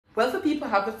Wealthy people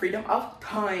have the freedom of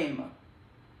time.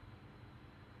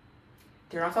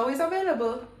 They're not always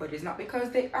available, but it's not because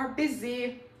they are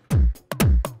busy.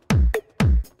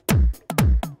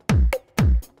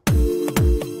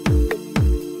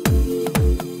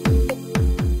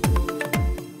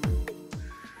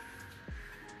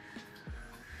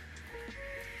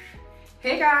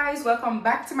 Hey guys, welcome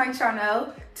back to my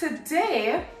channel.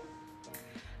 Today,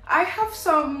 I have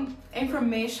some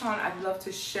information I'd love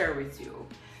to share with you.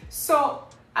 So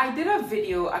I did a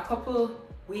video a couple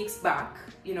weeks back.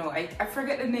 You know, I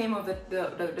forget the name of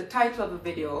the title of the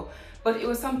video, but it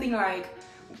was something like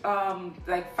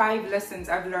 5 lessons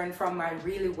I've learned from my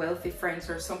really wealthy friends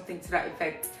or something to that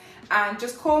effect. And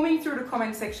just combing through the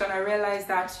comment section, I realized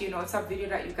that, you know, it's a video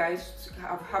that you guys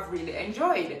have really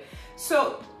enjoyed.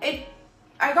 So I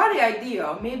got the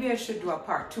idea, maybe I should do a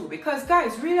part 2, because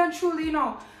guys, really and truly, you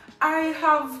know, I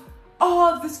have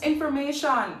all this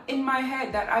information in my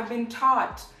head that I've been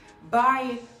taught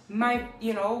by my,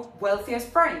 you know, wealthiest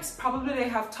friends. Probably they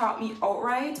have taught me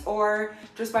outright, or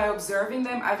just by observing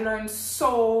them, I've learned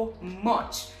so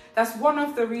much. That's one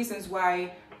of the reasons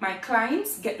why my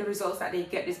clients get the results that they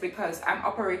get, is because I'm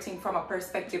operating from a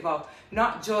perspective of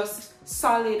not just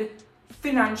solid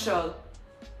financial,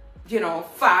 you know,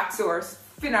 facts or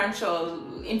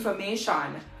financial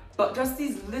information, but just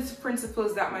these little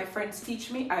principles that my friends teach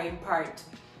me, I impart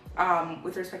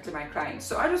with respect to my clients.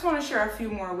 So I just want to share a few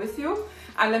more with you,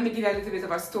 and let me give you a little bit of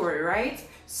a story, right?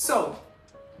 So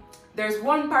there's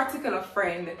one particular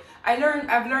friend I've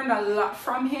learned a lot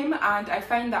from him, and I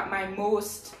find that my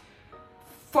most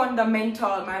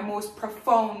fundamental, my most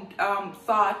profound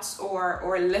thoughts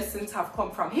or lessons have come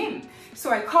from him.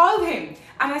 So I called him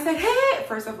and I said, hey,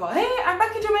 first of all, hey, I'm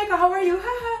back in Jamaica, how are you?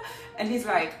 And he's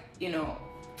like, you know,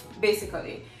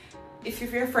 basically, if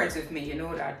you're friends with me, you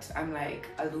know that I'm like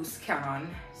a loose cannon.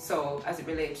 So as it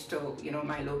relates to, you know,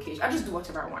 my location, I just do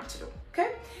whatever I want to do,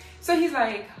 okay? So he's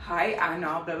like, hi,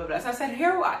 Anna, blah, blah, blah. So I said,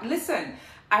 here what? Listen,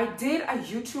 I did a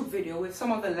YouTube video with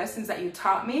some of the lessons that you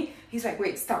taught me. He's like,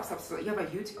 wait, stop. You have a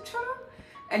YouTube channel?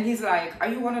 And he's like, are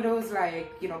you one of those,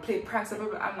 like, you know, play pranks?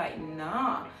 I'm like,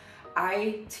 nah,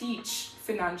 I teach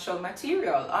financial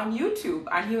material on YouTube.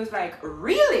 And he was like,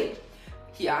 really?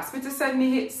 He asked me to send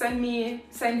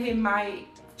him my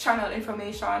channel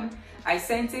information. I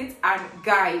sent it, and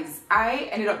guys, I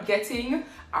ended up getting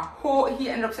he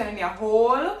ended up sending me a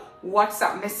whole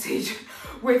WhatsApp message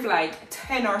with like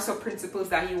 10 or so principles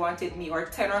that he wanted me, or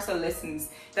 10 or so lessons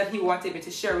that he wanted me to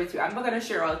share with you. I'm not gonna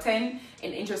share all 10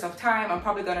 in the interest of time. I'm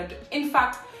probably gonna do, in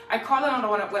fact, I called another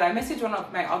one up, well, I messaged one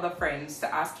of my other friends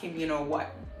to ask him, you know,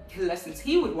 what lessons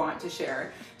he would want to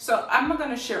share. So I'm not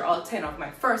gonna share all 10 of my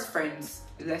first friends'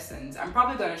 lessons. I'm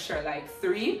probably gonna share like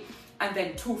 3 and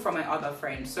then 2 from my other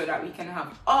friends, so that we can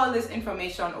have all this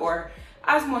information, or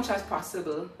as much as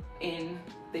possible, in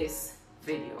this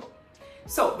video.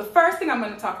 So the first thing I'm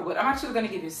going to talk about, I'm actually going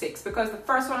to give you 6, because the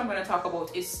first one I'm going to talk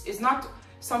about is not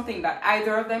something that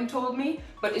either of them told me,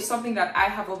 but it's something that I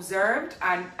have observed,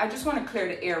 and I just want to clear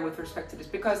the air with respect to this,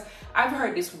 because I've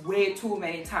heard this way too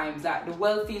many times, that the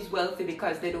wealthy is wealthy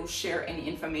because they don't share any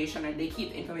information and they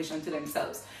keep the information to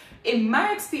themselves. In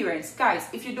my experience, guys,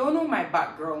 if you don't know my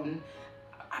background,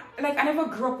 like, I never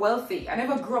grew up wealthy. I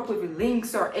never grew up with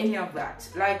links or any of that.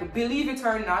 Like, believe it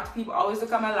or not, people always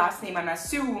look at my last name and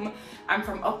assume I'm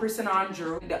from Upper St.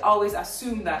 Andrew. They always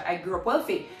assume that I grew up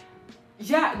wealthy.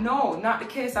 Yeah, no, not the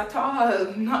case at all.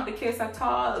 Not the case at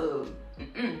all.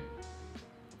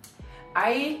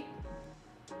 I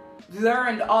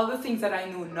learned all the things that I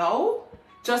know now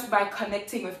just by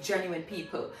connecting with genuine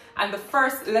people. And the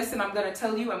first lesson I'm going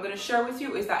to share with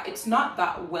you, is that it's not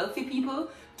that wealthy people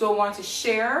don't want to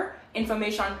share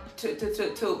information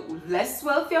to less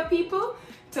wealthier people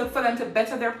for them to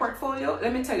better their portfolio.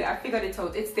 Let me tell you, I figured it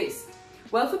out. It's this.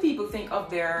 Wealthy people think of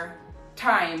their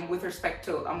time with respect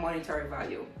to a monetary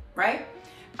value, right?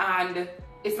 And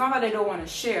it's not that they don't want to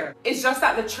share. It's just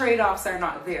that the trade-offs are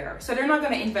not there. So they're not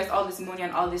going to invest all this money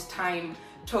and all this time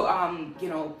to you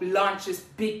know, launch this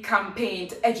big campaign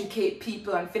to educate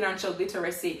people on financial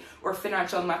literacy or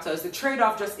financial matters. The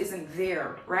trade-off just isn't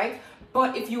there, right?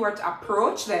 But if you were to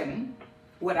approach them,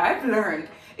 what I've learned,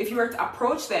 if you were to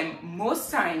approach them,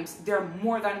 most times they're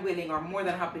more than willing or more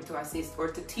than happy to assist or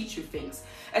to teach you things,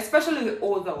 especially the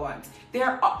older ones.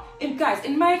 Guys,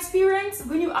 in my experience,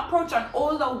 when you approach an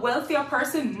older, wealthier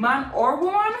person, man or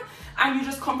woman, and you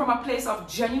just come from a place of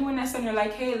genuineness and you're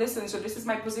like, hey, listen, so this is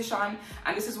my position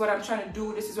and this is what I'm trying to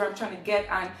do, this is where I'm trying to get,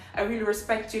 and I really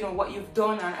respect, you know, what you've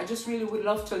done, and I just really would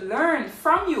love to learn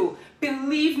from you.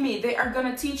 Believe me, they are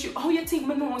gonna teach you. Oh, you think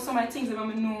me know so many things that I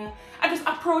know? I just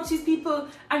approach these people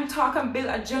and talk and build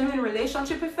a genuine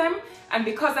relationship with them, and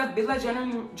because I've built a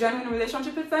genuine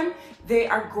relationship with them, they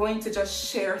are going to just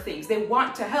share things. They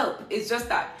want to help. It's just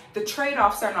that the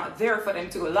trade-offs are not there for them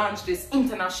to launch this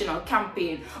international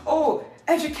campaign. Oh,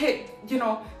 educate, you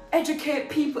know, educate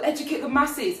people, educate the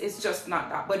masses. It's just not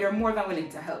that, but they're more than willing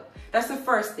to help. That's the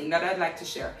first thing that I'd like to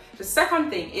share. The second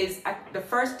thing is the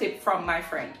first tip from my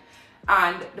friend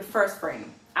and the first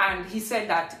friend. And he said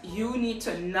that you need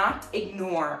to not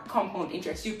ignore compound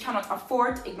interest. You cannot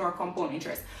afford to ignore compound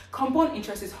interest. Compound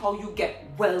interest is how you get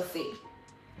wealthy.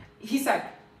 He said,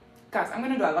 guys, I'm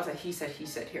going to do a lot of he said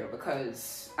here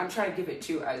because I'm trying to give it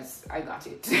to you as I got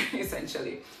it,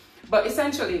 essentially. But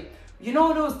essentially, you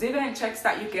know those dividend checks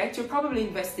that you get? You're probably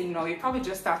investing now. You probably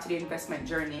just started the investment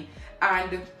journey.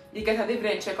 And you get a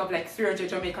dividend check of like 300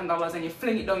 Jamaican dollars and you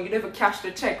fling it down. You never cash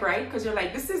the check, right? Because you're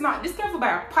like, this can't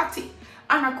buy a patty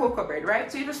and a cocoa bread, right?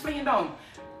 So you just fling it down.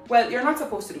 Well, you're not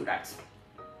supposed to do that.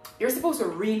 You're supposed to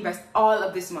reinvest all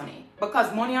of this money,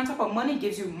 because money on top of money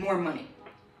gives you more money.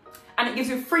 And it gives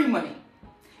you free money.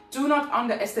 Do not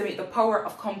underestimate the power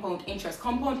of compound interest.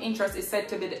 Compound interest is said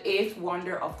to be the 8th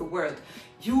wonder of the world.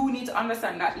 You need to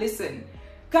understand that. Listen,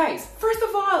 guys, first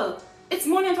of all, it's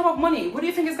money on top of money. What do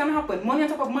you think is going to happen? Money on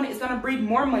top of money is going to breed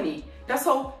more money. That's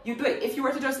how you do it. If you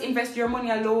were to just invest your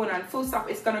money alone and full stop,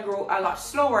 it's going to grow a lot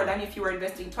slower than if you were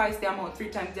investing twice the amount, 3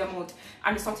 times the amount,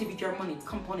 and it's not even your money. It's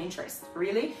compound interest,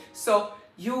 really. So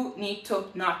you need to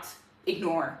not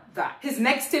ignore that. His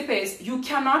next tip is you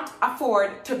cannot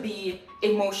afford to be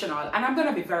emotional. And I'm going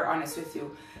to be very honest with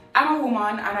you. I'm a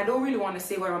woman and I don't really want to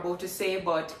say what I'm about to say,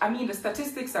 but I mean, the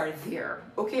statistics are there,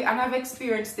 okay? And I've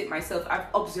experienced it myself. I've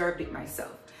observed it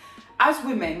myself. As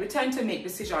women, we tend to make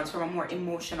decisions from a more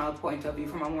emotional point of view,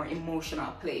 from a more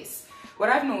emotional place. What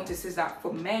I've noticed is that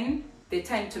for men, they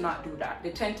tend to not do that.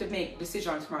 They tend to make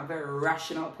decisions from a very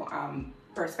rational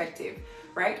perspective,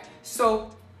 right?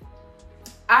 So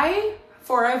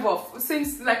forever,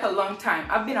 since like a long time,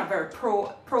 I've been a very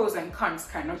pros and cons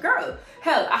kind of girl.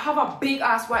 Hell, I have a big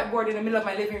ass whiteboard in the middle of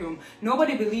my living room.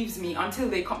 Nobody believes me until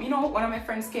they come. You know, one of my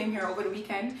friends came here over the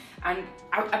weekend and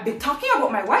I've been talking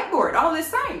about my whiteboard all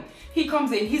this time. He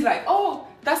comes in, he's like, oh,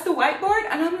 that's the whiteboard?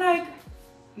 And I'm like,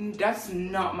 that's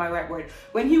not my whiteboard.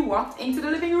 When he walked into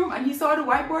the living room and he saw the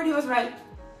whiteboard, he was like,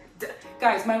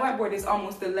 guys, my whiteboard is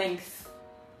almost the length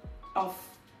of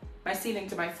my ceiling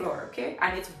to my floor, okay?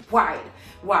 And it's wide.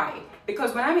 Why?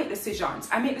 Because when I make decisions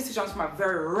from a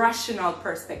very rational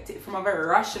perspective, from a very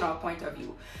rational point of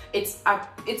view. It's a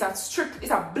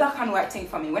black and white thing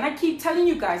for me. When I keep telling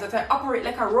you guys that I operate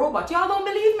like a robot, y'all don't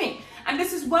believe me. And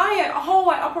this is how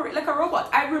I operate like a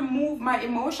robot. I remove my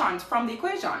emotions from the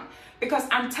equation. Because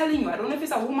I'm telling you, I don't know if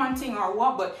it's a woman thing or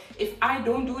what, but if I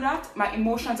don't do that, my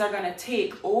emotions are going to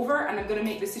take over and I'm going to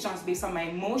make decisions based on my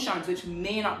emotions, which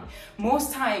may not,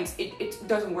 most times it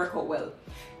doesn't work out well.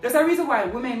 There's a reason why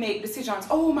women make decisions,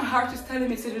 oh, my heart is telling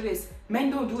me to do this. Men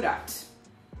don't do that.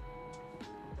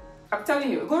 I'm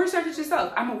telling you, go research it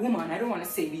yourself. I'm a woman, I don't want to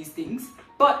say these things,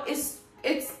 but it's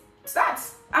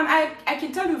stats. And I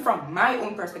can tell you from my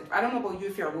own perspective, I don't know about you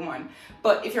if you're a woman,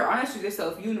 but if you're honest with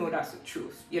yourself, you know that's the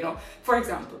truth, you know. For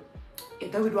example,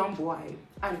 if there was one boy,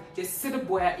 and you see the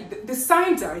boy, the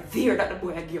signs are there that the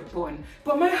boy give bun,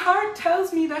 but my heart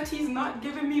tells me that he's not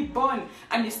giving me bun,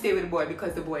 and you stay with the boy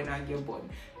because the boy not give bun.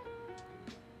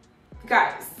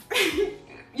 Guys,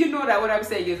 you know that what I'm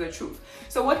saying is the truth.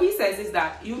 So what he says is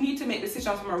that you need to make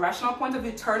decisions from a rational point of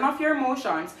view, turn off your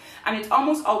emotions, and it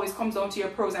almost always comes down to your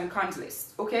pros and cons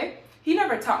list, okay? He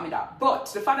never taught me that, but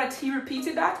the fact that he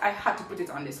repeated that, I had to put it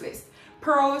on this list.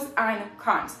 Pros and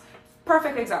cons.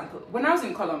 Perfect example, when I was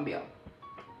in Colombia,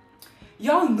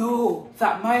 y'all know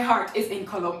that my heart is in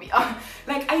Colombia.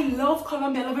 Like, I love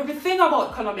Colombia, I love everything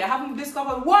about Colombia. I haven't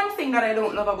discovered one thing that I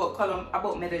don't love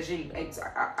about Medellin,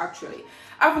 actually.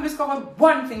 I haven't discovered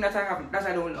one thing that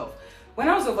I don't love. When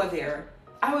I was over there,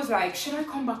 I was like, should I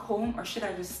come back home or should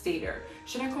I just stay there?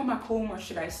 Should I come back home or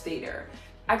should I stay there?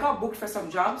 I got booked for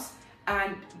some jobs,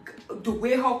 and the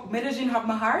way how Medellin have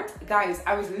my heart, guys,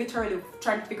 I was literally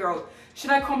trying to figure out, should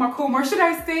I come back home or should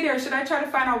I stay there? Should I try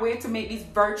to find a way to make these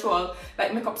virtual,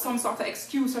 like make up some sort of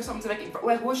excuse or something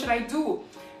like what should I do?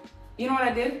 You know what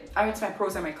I did? I went to my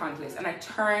pros and my cons list and I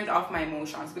turned off my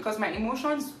emotions, because my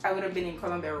emotions, I would have been in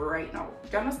Colombia right now. Do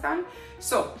you understand?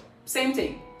 So, same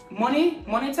thing.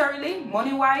 monetarily,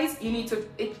 money-wise, you need to,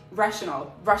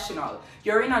 rational.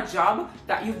 You're in a job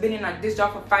that you've been in this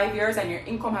job for 5 years and your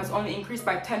income has only increased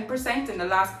by 10% in the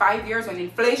last 5 years when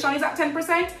inflation is at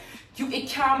 10%. It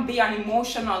can be an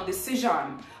emotional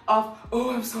decision of,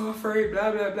 oh, I'm so afraid,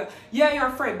 blah, blah, blah. Yeah, you're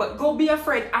afraid, but go be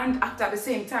afraid and act at the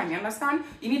same time, you understand?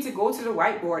 You need to go to the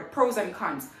whiteboard, pros and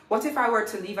cons. What if I were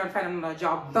to leave and find another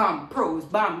job? Bam, pros,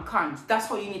 bam, cons. That's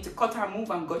how you need to cut and move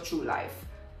and go through life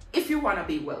if you want to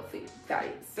be wealthy,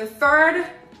 guys. The third,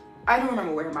 I don't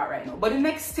remember where I'm at right now, but the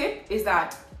next tip is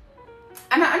that,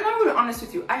 and I'm not really honest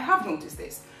with you, I have noticed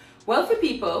this. Wealthy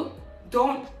people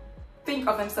don't think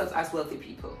of themselves as wealthy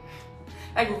people.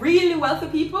 Like really wealthy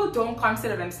people don't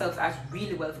consider themselves as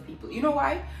really wealthy people. You know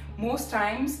why? Most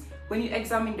times when you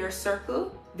examine their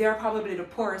circle, they're probably the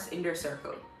poorest in their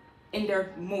circle. In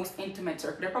their most intimate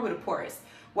circle, they're probably the poorest.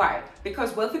 Why?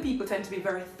 Because wealthy people tend to be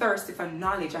very thirsty for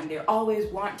knowledge and they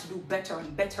always want to do better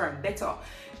and better and better.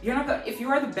 You're not gonna, if you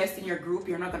are the best in your group,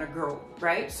 you're not gonna grow,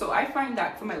 right? So I find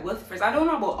that for my wealthy friends, I don't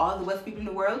know about all the wealthy people in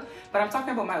the world, but I'm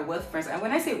talking about my wealthy friends. And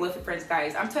when I say wealthy friends,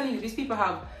 guys, I'm telling you, these people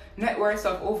have net worths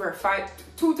of over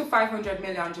 2 to 500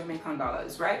 million Jamaican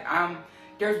dollars, right?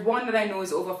 There's one that I know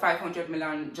is over 500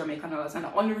 million Jamaican dollars, and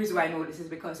the only reason why I know this is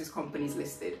because his company is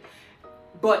listed.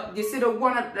 But you see the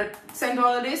one that sent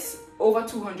all of this, over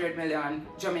 200 million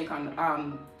Jamaican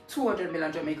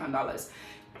dollars.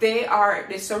 They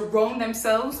surround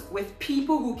themselves with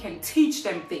people who can teach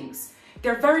them things.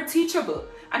 They're very teachable.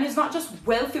 And it's not just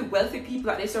wealthy people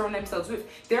that they surround themselves with.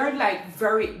 They're like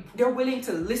they're willing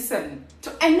to listen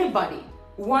to anybody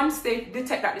once they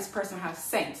detect that this person has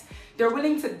sense. They're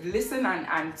willing to listen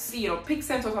and see, pick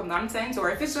sense out of nonsense, or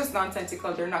if it's just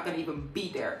nonsensical, they're not going to even be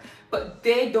there. But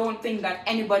they don't think that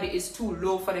anybody is too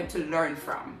low for them to learn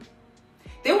from.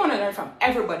 They want to learn from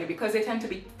everybody because they tend to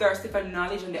be thirsty for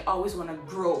knowledge and they always want to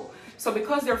grow. So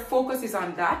because their focus is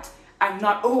on that and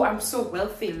not, oh, I'm so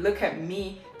wealthy, look at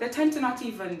me, they tend to not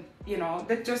even,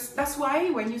 that's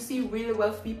why when you see really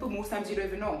wealthy people, most times you don't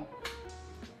even know.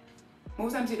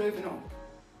 Most times you don't even know.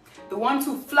 The ones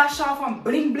who flash off and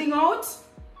bling bling out,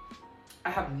 I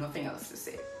have nothing else to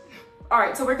say. All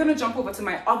right, so we're gonna jump over to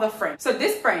my other friend. So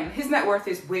this friend, his net worth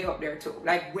is way up there too,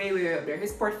 like way up there.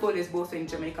 His portfolio is both in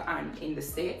Jamaica and in the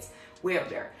States, way up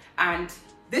there. And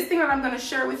this thing that I'm gonna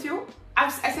share with you, I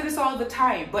say this all the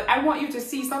time, but I want you to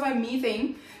see, it's not a me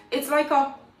thing. It's like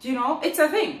it's a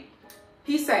thing.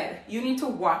 He said, you need to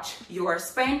watch your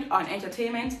spend on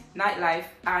entertainment, nightlife,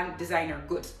 and designer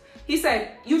goods. He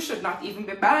said, you should not even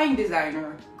be buying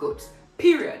designer goods,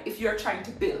 period, if you're trying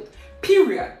to build.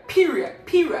 Period.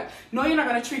 No, you're not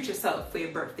going to treat yourself for your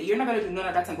birthday. You're not going to do none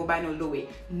of that and go buy no Louis.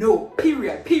 No,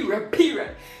 period.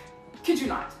 Kid you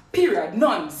not. Period.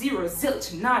 None. Zero.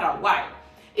 Zilch. Nada. Why?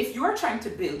 If you are trying to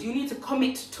build, you need to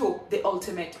commit to the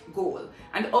ultimate goal.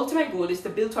 And the ultimate goal is to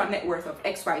build to a net worth of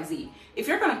XYZ. If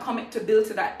you're going to commit to build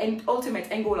to that ultimate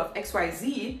end goal of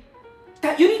XYZ,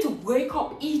 that you need to wake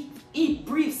up, eat,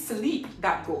 breathe, sleep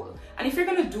that goal. And if you're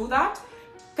going to do that,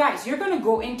 guys, you're going to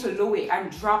go into Louis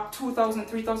and drop $2,000,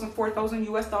 $3,000, $4,000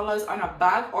 US dollars on a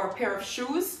bag or a pair of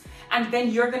shoes. And then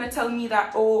you're going to tell me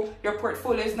that, oh, your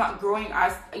portfolio is not growing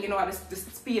as, at the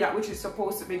speed at which it's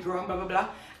supposed to be growing, blah, blah, blah.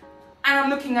 And I'm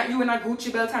looking at you in a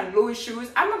Gucci belt and Louis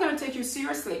shoes. I'm not going to take you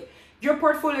seriously. Your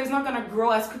portfolio is not going to grow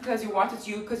as quickly as you want it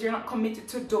to because you're not committed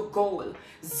to the goal.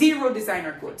 Zero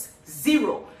designer goods.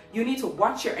 Zero. You need to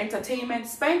watch your entertainment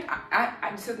spend.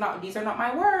 These are not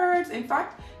my words. In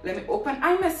fact, let me open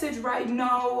iMessage right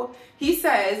now. He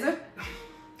says,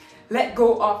 let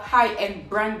go of high-end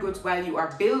brand goods while you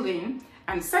are building.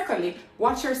 And secondly,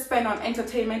 watch your spend on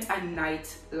entertainment and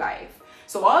nightlife.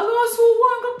 So all those who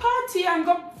want to party and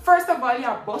go, first of all,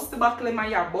 yeah, bust the buckle,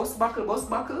 yeah, bust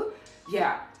buckle.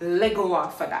 Yeah, let go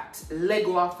off for that. Let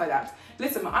go off for that.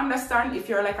 Listen, I understand if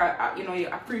you're like, you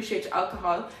appreciate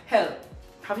alcohol. Hell,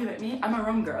 have you met me? I'm a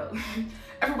rum girl.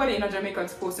 Everybody in Jamaica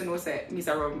is supposed to know say me's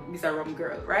a rum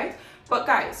girl, right? But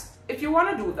guys, if you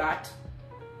want to do that,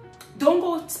 don't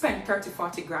go spend 30,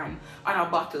 40 grand on a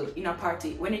bottle in a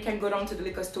party when you can go down to the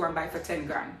liquor store and buy for 10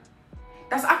 grand.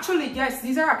 That's actually, yes,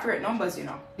 these are accurate numbers,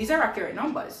 These are accurate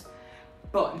numbers.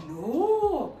 But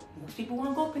no, most people want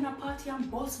to go up in a party and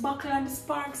bust buckle and the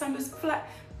sparks and the flat.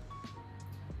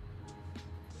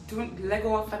 Don't let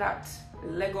go off of that.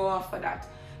 Let go off of that.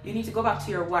 You need to go back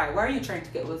to your why. Why are you trying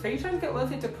to get wealthy? Are you trying to get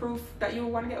wealthy to prove that you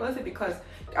want to get wealthy? Because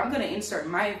I'm going to insert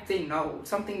my thing now,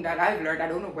 something that I've learned. I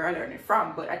don't know where I learned it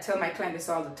from, but I tell my clients this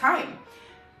all the time.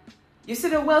 You see,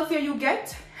 the wealthier you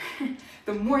get,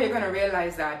 the more you're going to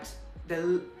realize that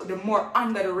the more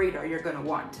under the radar you're going to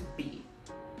want to be.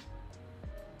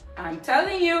 I'm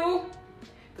telling you,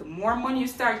 the more money you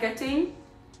start getting,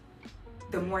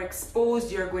 the more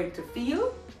exposed you're going to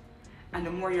feel, and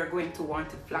the more you're going to want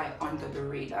to fly under the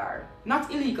radar.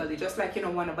 Not illegally, just like you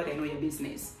don't want nobody to know your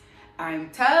business. I'm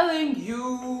telling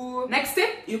you. Next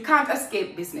tip, you can't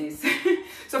escape business.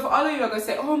 So for all of you are gonna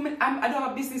say, oh, I don't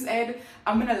have a business ed,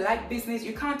 I'm gonna like business.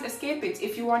 You can't escape it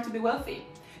if you want to be wealthy.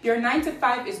 Your 9 to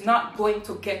 5 is not going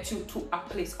to get you to a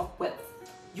place of wealth.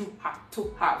 You have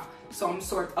to have some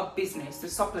sort of business to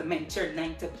supplement your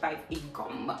 9 to 5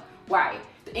 income. Why?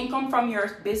 The income from your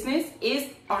business is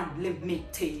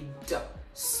unlimited.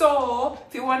 So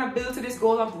if you want to build to this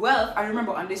goal of wealth, and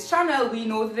remember on this channel we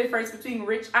know the difference between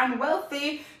rich and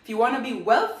wealthy. If you want to be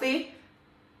wealthy,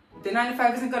 the 9 to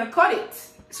 5 isn't going to cut it.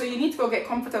 So you need to go get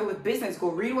comfortable with business. Go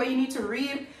read what you need to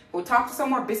read. Go talk to some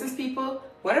more business people.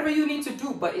 Whatever you need to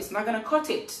do, but it's not going to cut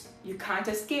it. You can't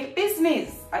escape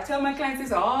business. I tell my clients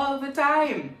this all the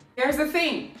time. Here's the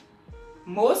thing.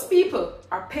 Most people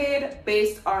are paid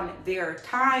based on their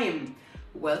time.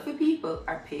 Wealthy people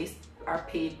are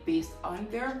paid based on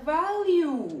their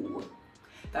value.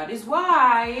 That is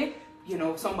why, you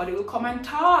know, somebody will come and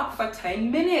talk for 10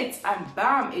 minutes and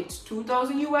bam, it's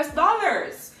 $2,000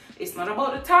 US. It's not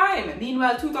about the time.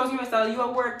 Meanwhile, $2,000 US, you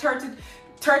are work 30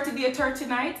 days, 30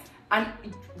 nights, and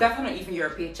that's not even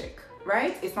your paycheck,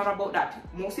 right? It's not about that.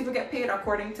 Most people get paid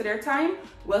according to their time.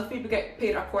 Wealthy people get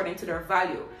paid according to their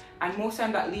value. And most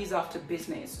time that leads off to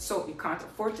business. So you can't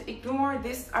afford to ignore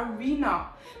this arena.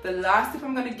 The last tip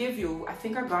I'm gonna give you, I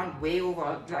think I've gone way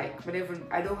over, like whatever,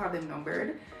 I don't have them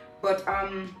numbered. But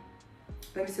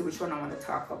let me see which one I want to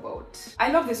talk about.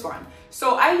 I love this one.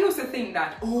 So I used to think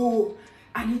that, oh,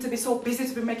 I need to be so busy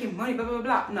to be making money, blah, blah,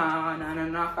 blah.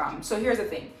 Nah, fam. So here's the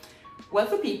thing.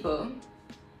 Wealthy people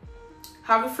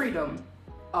have a freedom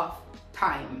of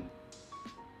time.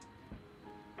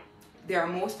 They are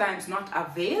most times not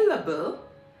available,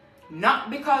 not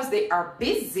because they are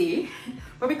busy,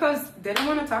 but because they don't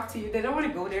want to talk to you, they don't want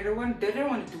to go there, they don't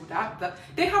want to do that. But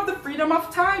they have the freedom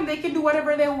of time. They can do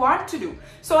whatever they want to do.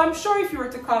 So I'm sure if you were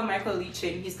to call Michael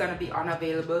Leachin, he's going to be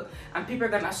unavailable, and people are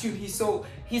going to assume he's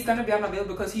going to be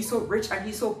unavailable because he's so rich and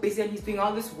he's so busy and he's doing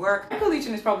all this work. Michael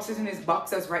Leachin is probably sitting in his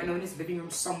boxes right now in his living room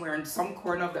somewhere in some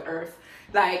corner of the earth,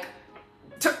 like,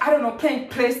 I don't know, playing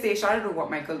PlayStation. I don't know what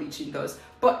Michael Leachin does,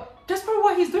 but just for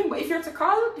what he's doing. But if you're to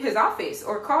call his office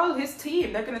or call his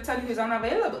team, they're going to tell you he's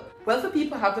unavailable. Wealthy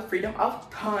people have the freedom of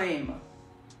time.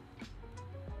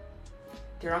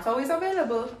 They're not always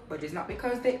available, but it's not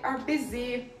because they are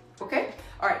busy. Okay?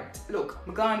 All right, look,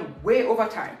 I'm gone way over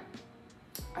time.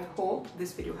 I hope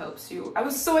this video helps you. I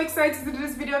was so excited to do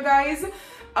this video, guys,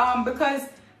 because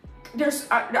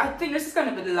I think this is going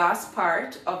to be the last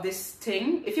part of this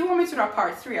thing. If you want me to do a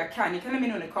part 3, I can. You can let me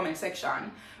know in the comment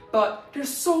section. But there's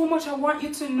so much I want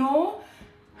you to know.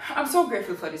 I'm so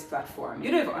grateful for this platform.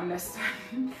 You don't even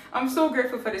understand. I'm so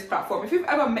grateful for this platform. If you've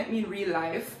ever met me in real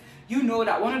life, you know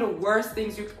that one of the worst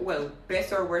things well,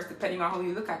 best or worst, depending on how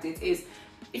you look at it, is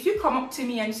if you come up to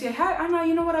me and you say, hi, Anna,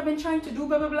 you know what I've been trying to do,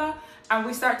 blah, blah, blah, and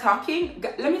we start talking.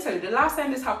 Let me tell you, the last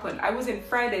time this happened, I was in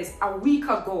Fridays a week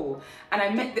ago, and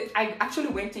I actually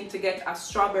went in to get a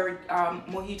strawberry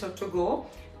mojito to go.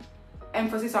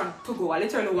 Emphasis on to go. I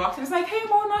literally walked in. It's like, hey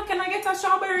Mona, can I get a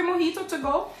strawberry mojito to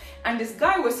go? And this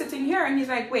guy was sitting here and he's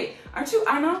like, wait, aren't you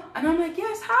Anna? And I'm like,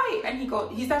 yes, hi. And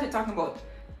he started talking about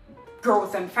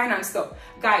growth and finance stuff.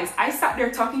 Guys, I sat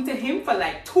there talking to him for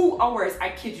like 2 hours. I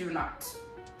kid you not.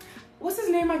 What's his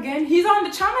name again? He's on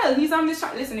the channel. He's on this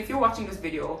channel. Listen, if you're watching this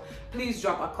video, please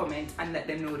drop a comment and let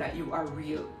them know that you are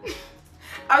real.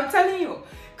 I'm telling you,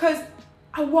 because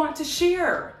I want to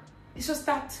share. It's just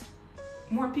that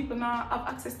more people now have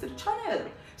access to the channel.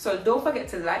 So don't forget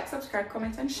to like, subscribe,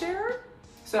 comment, and share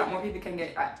so that more people can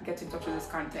get in touch with this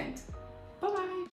content.